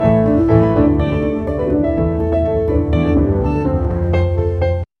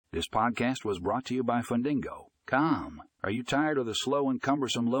podcast was brought to you by Fundingo.com. Are you tired of the slow and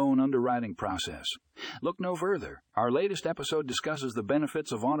cumbersome loan underwriting process? Look no further. Our latest episode discusses the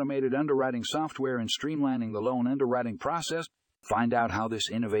benefits of automated underwriting software in streamlining the loan underwriting process. Find out how this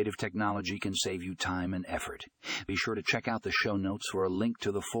innovative technology can save you time and effort. Be sure to check out the show notes for a link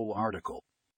to the full article.